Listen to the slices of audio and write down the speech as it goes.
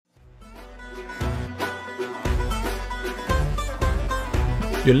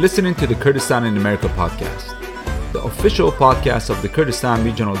You're listening to the Kurdistan in America podcast, the official podcast of the Kurdistan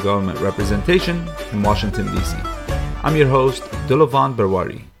Regional Government Representation in Washington, D.C. I'm your host, Dilovan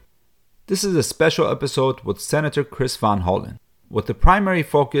Barwari. This is a special episode with Senator Chris Van Hollen, with the primary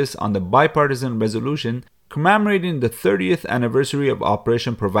focus on the bipartisan resolution commemorating the 30th anniversary of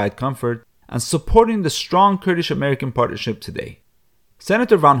Operation Provide Comfort and supporting the strong Kurdish-American partnership today.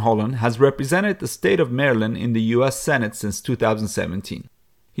 Senator Van Hollen has represented the state of Maryland in the U.S. Senate since 2017.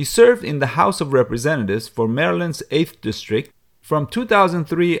 He served in the House of Representatives for Maryland's 8th District from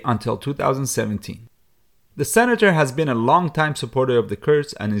 2003 until 2017. The senator has been a long-time supporter of the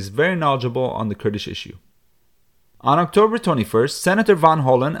Kurds and is very knowledgeable on the Kurdish issue. On October 21st, Senator Van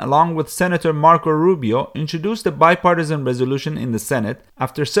Hollen, along with Senator Marco Rubio, introduced a bipartisan resolution in the Senate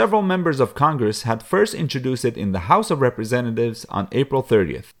after several members of Congress had first introduced it in the House of Representatives on April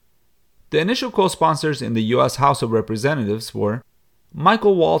 30th. The initial co-sponsors in the U.S. House of Representatives were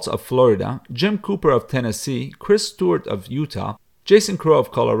Michael Waltz of Florida, Jim Cooper of Tennessee, Chris Stewart of Utah, Jason Crow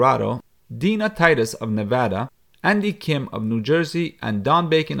of Colorado, Dina Titus of Nevada, Andy Kim of New Jersey, and Don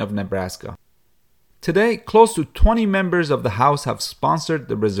Bacon of Nebraska. Today, close to 20 members of the House have sponsored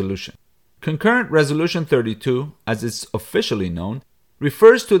the resolution. Concurrent Resolution 32, as it's officially known,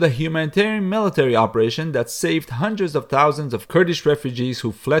 refers to the humanitarian military operation that saved hundreds of thousands of Kurdish refugees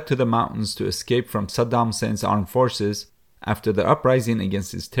who fled to the mountains to escape from Saddam Hussein's armed forces after the uprising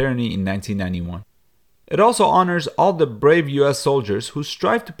against his tyranny in 1991. It also honors all the brave U.S. soldiers who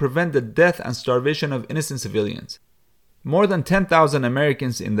strive to prevent the death and starvation of innocent civilians. More than 10,000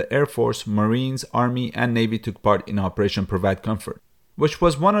 Americans in the Air Force, Marines, Army, and Navy took part in Operation Provide Comfort, which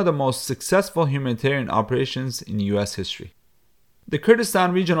was one of the most successful humanitarian operations in U.S. history. The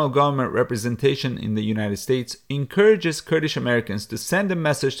Kurdistan Regional Government Representation in the United States encourages Kurdish Americans to send a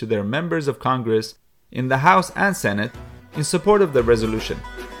message to their members of Congress in the House and Senate in support of the resolution.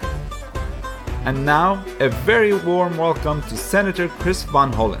 And now, a very warm welcome to Senator Chris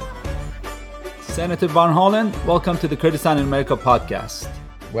Van Hollen. Senator Van Hollen, welcome to the Kurdistan in America podcast.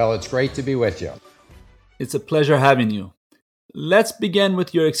 Well, it's great to be with you. It's a pleasure having you. Let's begin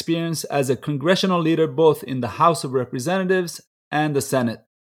with your experience as a congressional leader both in the House of Representatives and the Senate.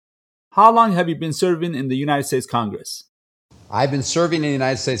 How long have you been serving in the United States Congress? I've been serving in the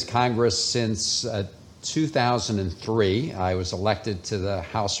United States Congress since 2003. I was elected to the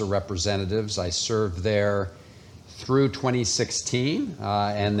House of Representatives. I served there through 2016,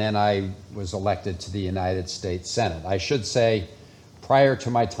 and then I was elected to the United States Senate. I should say, prior to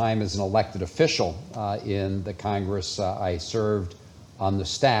my time as an elected official in the Congress, I served on the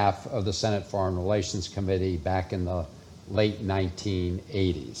staff of the Senate Foreign Relations Committee back in the late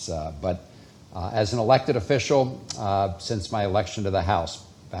 1980s. But as an elected official, since my election to the House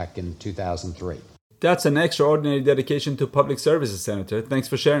back in 2003. That's an extraordinary dedication to public services, Senator. Thanks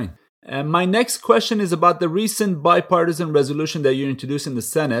for sharing. My next question is about the recent bipartisan resolution that you introduced in the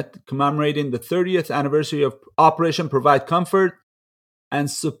Senate commemorating the 30th anniversary of Operation Provide Comfort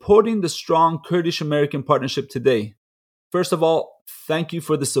and supporting the strong Kurdish-American partnership today. First of all, thank you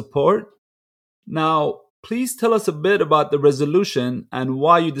for the support. Now, please tell us a bit about the resolution and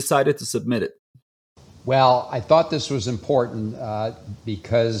why you decided to submit it. Well, I thought this was important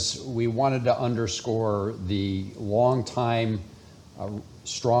because we wanted to underscore the long-time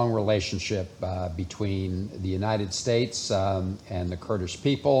strong relationship between the United States and the Kurdish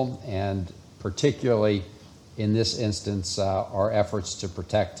people, and particularly in this instance, our efforts to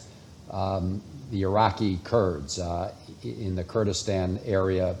protect the Iraqi Kurds in the Kurdistan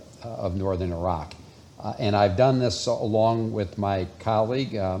area of northern Iraq. And I've done this along with my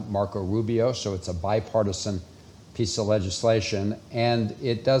colleague, Marco Rubio, so it's a bipartisan piece of legislation, and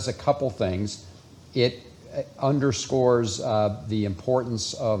it does a couple things. It underscores the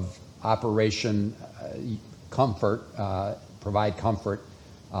importance of Operation Comfort, Provide Comfort,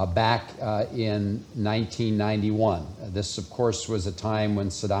 back in 1991. This, of course, was a time when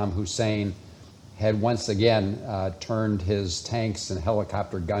Saddam Hussein had once again turned his tanks and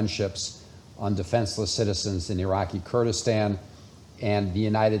helicopter gunships on defenseless citizens in Iraqi Kurdistan, and the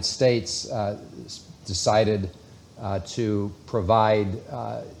United States decided to provide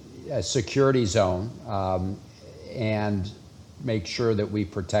a security zone and make sure that we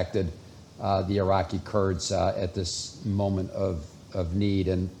protected the Iraqi Kurds at this moment of need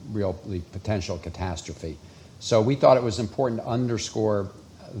and real potential catastrophe. So we thought it was important to underscore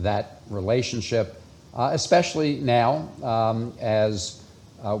that relationship, especially now as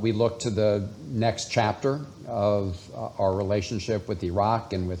we look to the next chapter of our relationship with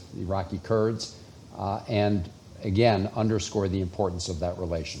Iraq and with Iraqi Kurds, and again, underscore the importance of that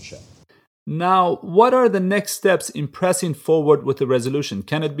relationship. Now, what are the next steps in pressing forward with the resolution?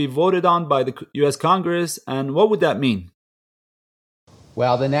 Can it be voted on by the U.S. Congress, and what would that mean?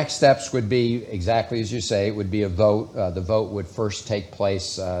 Well, the next steps would be exactly as you say. It would be a vote. The vote would first take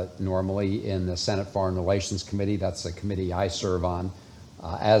place normally in the Senate Foreign Relations Committee. That's the committee I serve on,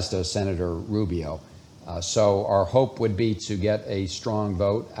 as does Senator Rubio. So our hope would be to get a strong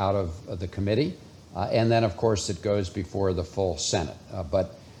vote out of the committee. And then, of course, it goes before the full Senate.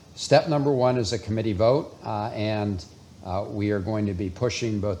 But step number one is a committee vote. And we are going to be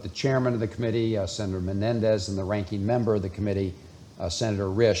pushing both the chairman of the committee, Senator Menendez, and the ranking member of the committee, Senator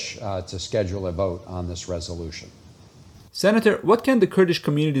Risch, to schedule a vote on this resolution. Senator, what can the Kurdish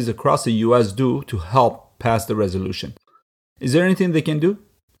communities across the U.S. do to help pass the resolution? Is there anything they can do?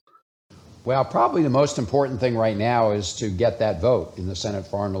 Well, probably the most important thing right now is to get that vote in the Senate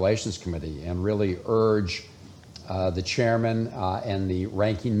Foreign Relations Committee and really urge the chairman and the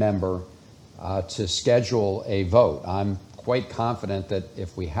ranking member to schedule a vote. I'm quite confident that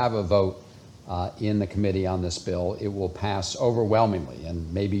if we have a vote in the committee on this bill, it will pass overwhelmingly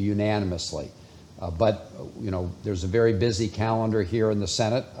and maybe unanimously. But, there's a very busy calendar here in the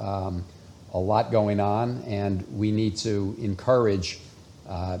Senate, a lot going on, and we need to encourage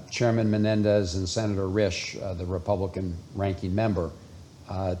Chairman Menendez and Senator Risch, the Republican ranking member,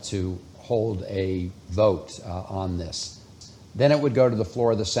 to hold a vote on this. Then it would go to the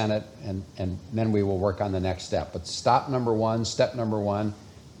floor of the Senate, and then we will work on the next step. But step number one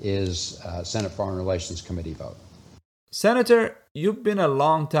is Senate Foreign Relations Committee vote. Senator, you've been a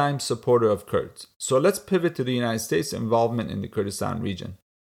long-time supporter of Kurds, so let's pivot to the United States' involvement in the Kurdistan region.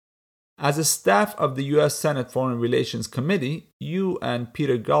 As a staff of the U.S. Senate Foreign Relations Committee, you and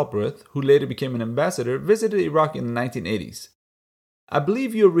Peter Galbraith, who later became an ambassador, visited Iraq in the 1980s. I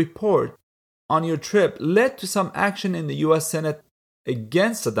believe your report on your trip led to some action in the U.S. Senate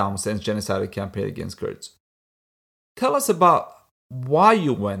against Saddam Hussein's genocidal campaign against Kurds. Tell us about why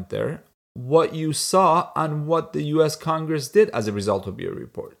you went there, what you saw, and what the U.S. Congress did as a result of your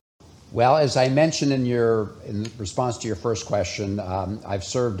report. Well, as I mentioned in response to your first question, I've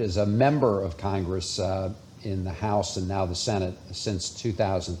served as a member of Congress in the House and now the Senate since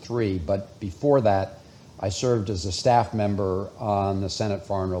 2003. But before that, I served as a staff member on the Senate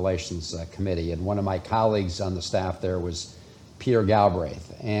Foreign Relations Committee. And one of my colleagues on the staff there was Peter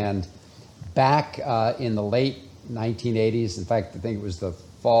Galbraith. And back in the late 1980s, in fact, I think it was the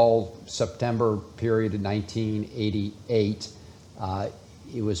fall-September period of 1988,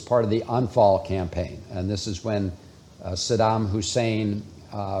 it was part of the Anfal campaign, and this is when Saddam Hussein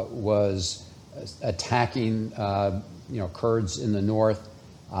was attacking, Kurds in the north,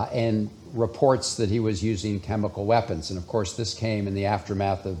 and reports that he was using chemical weapons. And of course, this came in the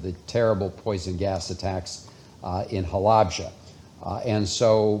aftermath of the terrible poison gas attacks in Halabja. And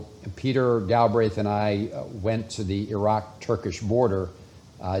so Peter Galbraith and I went to the Iraq-Turkish border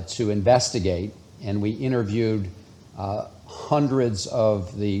to investigate, and we interviewed hundreds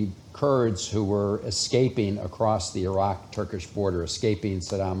of the Kurds who were escaping across the Iraq-Turkish border, escaping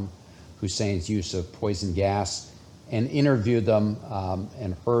Saddam Hussein's use of poison gas, and interviewed them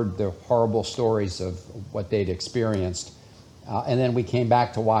and heard the horrible stories of what they'd experienced. And then we came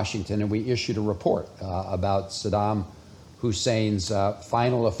back to Washington and we issued a report about Saddam Hussein's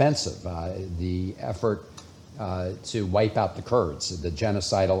final offensive, the effort to wipe out the Kurds, the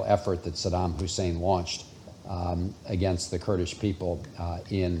genocidal effort that Saddam Hussein launched against the Kurdish people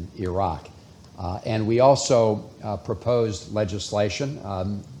in Iraq. And we also proposed legislation.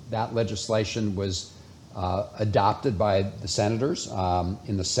 That legislation was adopted by the senators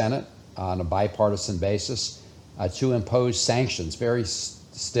in the Senate on a bipartisan basis to impose sanctions, very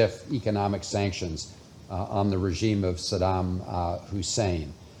stiff economic sanctions on the regime of Saddam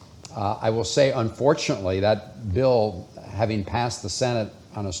Hussein. I will say, unfortunately, that bill, having passed the Senate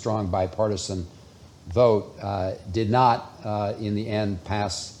on a strong bipartisan vote, did not, in the end,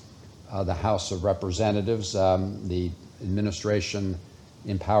 pass the House of Representatives. The administration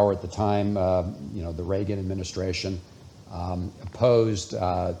in power at the time, the Reagan administration, opposed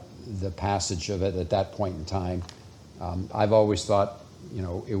the passage of it at that point in time. I've always thought,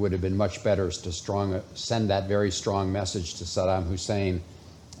 it would have been much better to send that very strong message to Saddam Hussein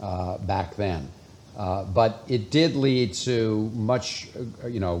back then. But it did lead to much,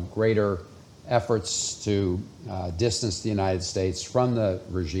 greater efforts to distance the United States from the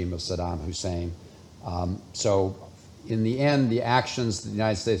regime of Saddam Hussein. So in the end, the actions the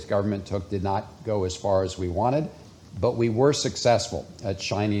United States government took did not go as far as we wanted, but we were successful at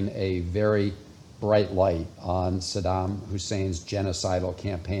shining a very bright light on Saddam Hussein's genocidal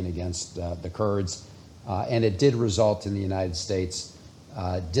campaign against the Kurds. And it did result in the United States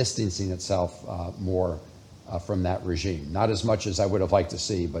distancing itself more from that regime. Not as much as I would have liked to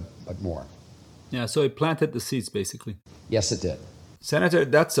see, but more. Yeah, so it planted the seeds, basically. Yes, it did. Senator,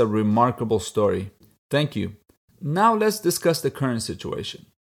 that's a remarkable story. Thank you. Now let's discuss the current situation.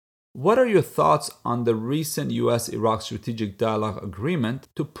 What are your thoughts on the recent U.S.-Iraq Strategic Dialogue Agreement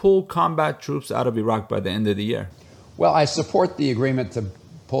to pull combat troops out of Iraq by the end of the year? Well, I support the agreement to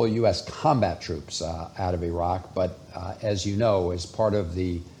pull U.S. combat troops out of Iraq, but as you know, as part of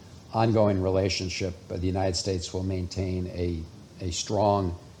the ongoing relationship, the United States will maintain a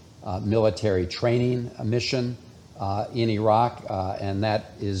strong military training mission in Iraq, and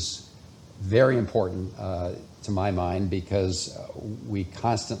that is very important to my mind because we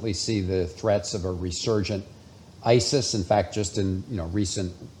constantly see the threats of a resurgent ISIS. In fact, just in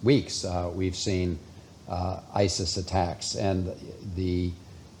recent weeks, we've seen ISIS attacks, and the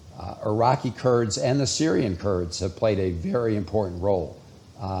Iraqi Kurds and the Syrian Kurds have played a very important role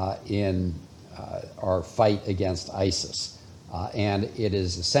in our fight against ISIS. And it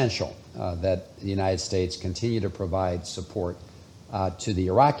is essential that the United States continue to provide support to the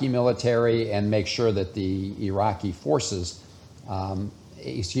Iraqi military and make sure that the Iraqi forces,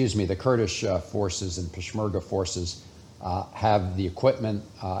 the Kurdish forces and Peshmerga forces have the equipment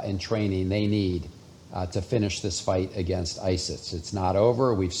and training they need to finish this fight against ISIS. It's not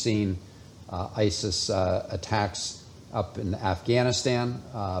over. We've seen ISIS attacks up in Afghanistan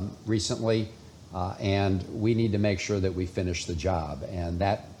recently, and we need to make sure that we finish the job. And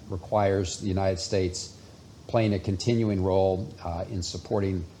that requires the United States playing a continuing role in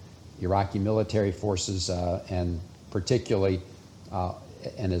supporting Iraqi military forces and particularly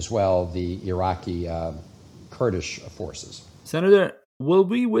and as well the Iraqi Kurdish forces. Senator, will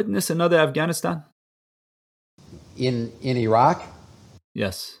we witness another Afghanistan? In Iraq?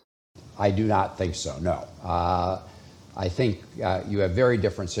 Yes. I do not think so, no. I think you have very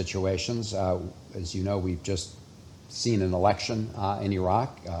different situations. As you know, we've just seen an election in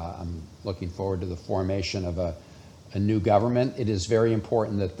Iraq. I'm looking forward to the formation of a new government. It is very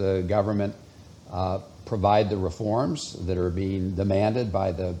important that the government provide the reforms that are being demanded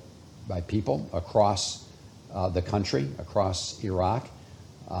by people across the country, across Iraq.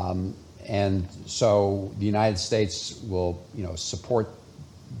 And so the United States will, support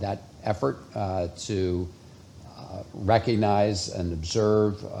that effort to recognize and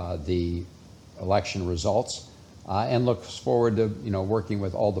observe the election results, and looks forward to working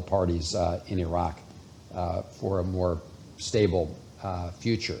with all the parties in Iraq for a more stable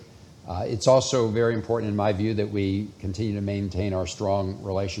future. It's also very important, in my view, that we continue to maintain our strong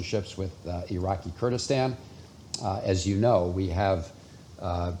relationships with Iraqi Kurdistan. As you know, we have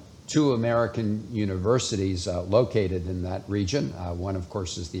two American universities located in that region. One, of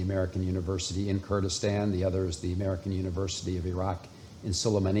course, is the American University in Kurdistan. The other is the American University of Iraq in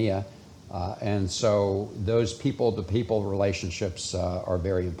Sulaymaniyah. And so those people-to-people relationships are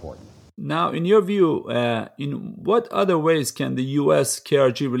very important. Now, in your view, in what other ways can the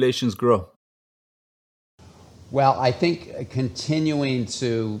U.S.-KRG relations grow? Well, I think continuing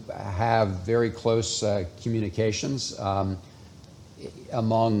to have very close communications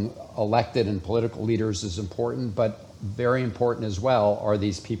among elected and political leaders is important, but very important as well are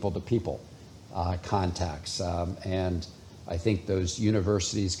these people-to-people contacts. And I think those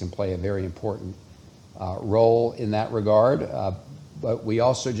universities can play a very important role in that regard. But we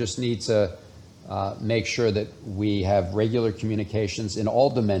also just need to make sure that we have regular communications in all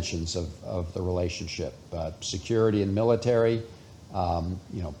dimensions of the relationship, security and military,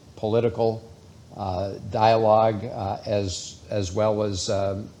 political dialogue, as well as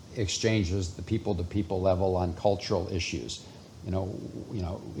exchanges at the people-to-people level on cultural issues.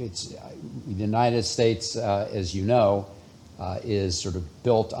 It's the United States, as you know, is sort of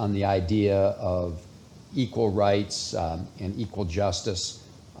built on the idea of equal rights and equal justice,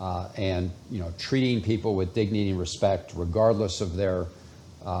 and treating people with dignity and respect, regardless of their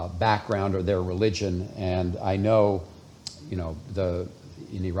background or their religion. And I know,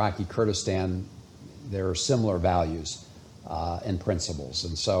 in Iraqi Kurdistan, there are similar values and principles,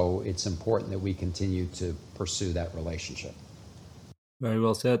 and so it's important that we continue to pursue that relationship. Very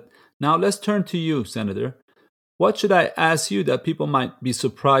well said. Now let's turn to you, Senator. What should I ask you that people might be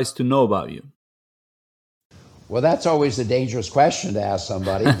surprised to know about you? Well, that's always a dangerous question to ask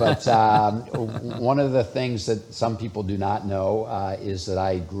somebody, but one of the things that some people do not know is that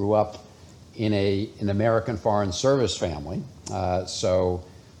I grew up in an American Foreign Service family. So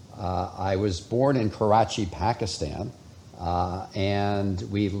I was born in Karachi, Pakistan, and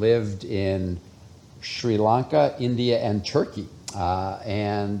we lived in Sri Lanka, India, and Turkey.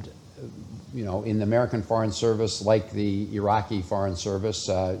 And in the American Foreign Service, like the Iraqi Foreign Service,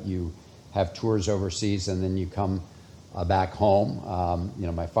 you have tours overseas and then you come back home.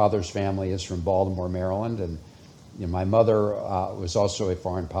 My father's family is from Baltimore, Maryland, and my mother was also a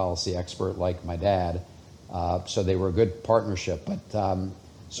foreign policy expert like my dad, so they were a good partnership. But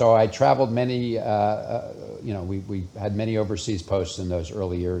so I traveled many, we had many overseas posts in those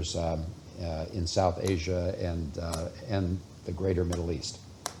early years in South Asia and the greater Middle East.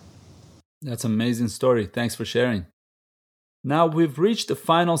 That's an amazing story. Thanks for sharing. Now we've reached the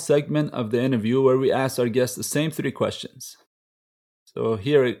final segment of the interview where we ask our guests the same 3 questions. So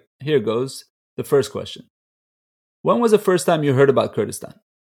here goes the first question. When was the first time you heard about Kurdistan?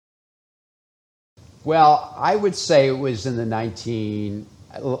 Well, I would say it was in the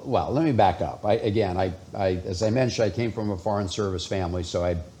let me back up. As I mentioned, I came from a Foreign Service family, so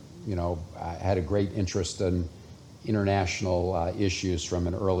I had a great interest in international issues from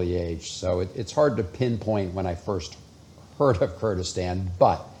an early age. So it's hard to pinpoint when I first heard of Kurdistan,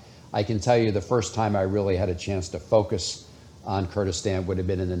 but I can tell you the first time I really had a chance to focus on Kurdistan would have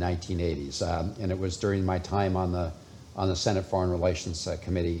been in the 1980s, and it was during my time on the Senate Foreign Relations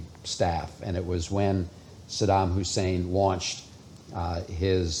Committee staff, and it was when Saddam Hussein launched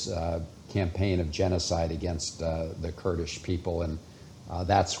his campaign of genocide against the Kurdish people, and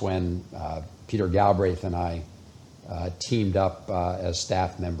that's when Peter Galbraith and I teamed up as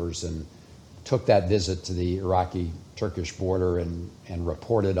staff members and took that visit to the Iraqi-Turkish border and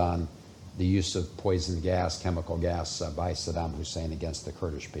reported on the use of poison gas, chemical gas by Saddam Hussein against the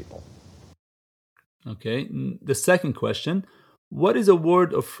Kurdish people. Okay, the second question, what is a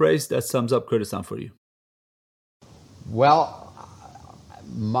word or phrase that sums up Kurdistan for you? Well,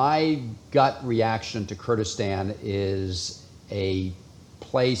 my gut reaction to Kurdistan is a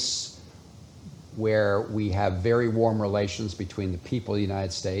place where we have very warm relations between the people of the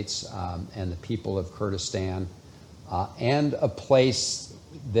United States and the people of Kurdistan, and a place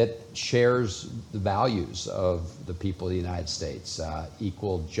that shares the values of the people of the United States,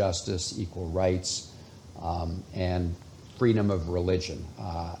 equal justice, equal rights, and freedom of religion.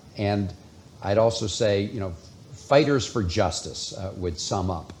 And I'd also say, fighters for justice would sum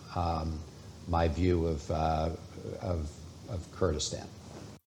up my view of Kurdistan.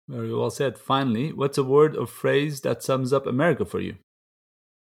 Very well said. Finally, what's a word or phrase that sums up America for you?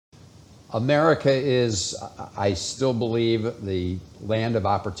 America is, I still believe, the land of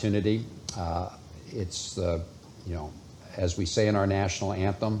opportunity. It's as we say in our national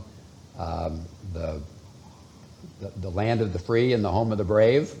anthem, the land of the free and the home of the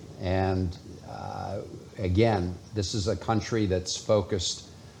brave. And again, this is a country that's focused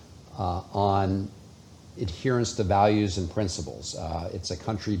on adherence to values and principles. It's a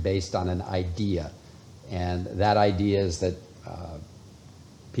country based on an idea, and that idea is that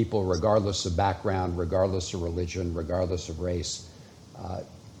people, regardless of background, regardless of religion, regardless of race,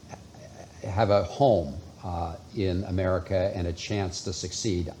 have a home in America and a chance to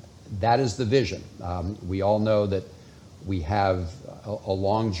succeed. That is the vision. We all know that we have a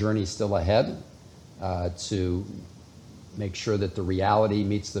long journey still ahead to make sure that the reality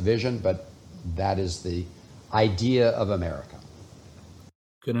meets the vision, but that is the idea of America.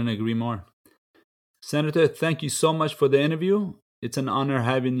 Couldn't agree more. Senator, thank you so much for the interview. It's an honor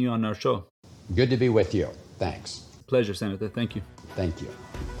having you on our show. Good to be with you. Thanks. Pleasure, Senator. Thank you. Thank you.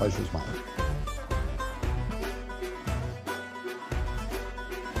 Pleasure's mine.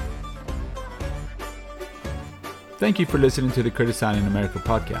 Thank you for listening to the Kurdistan in America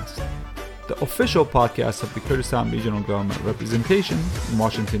podcast, the official podcast of the Kurdistan Regional Government Representation in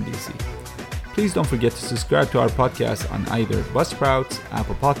Washington, D.C. Please don't forget to subscribe to our podcast on either Buzzsprout,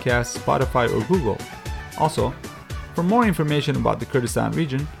 Apple Podcasts, Spotify, or Google. Also, for more information about the Kurdistan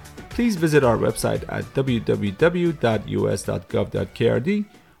region, please visit our website at www.us.gov.krd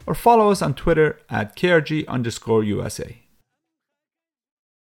or follow us on Twitter at KRG_USA.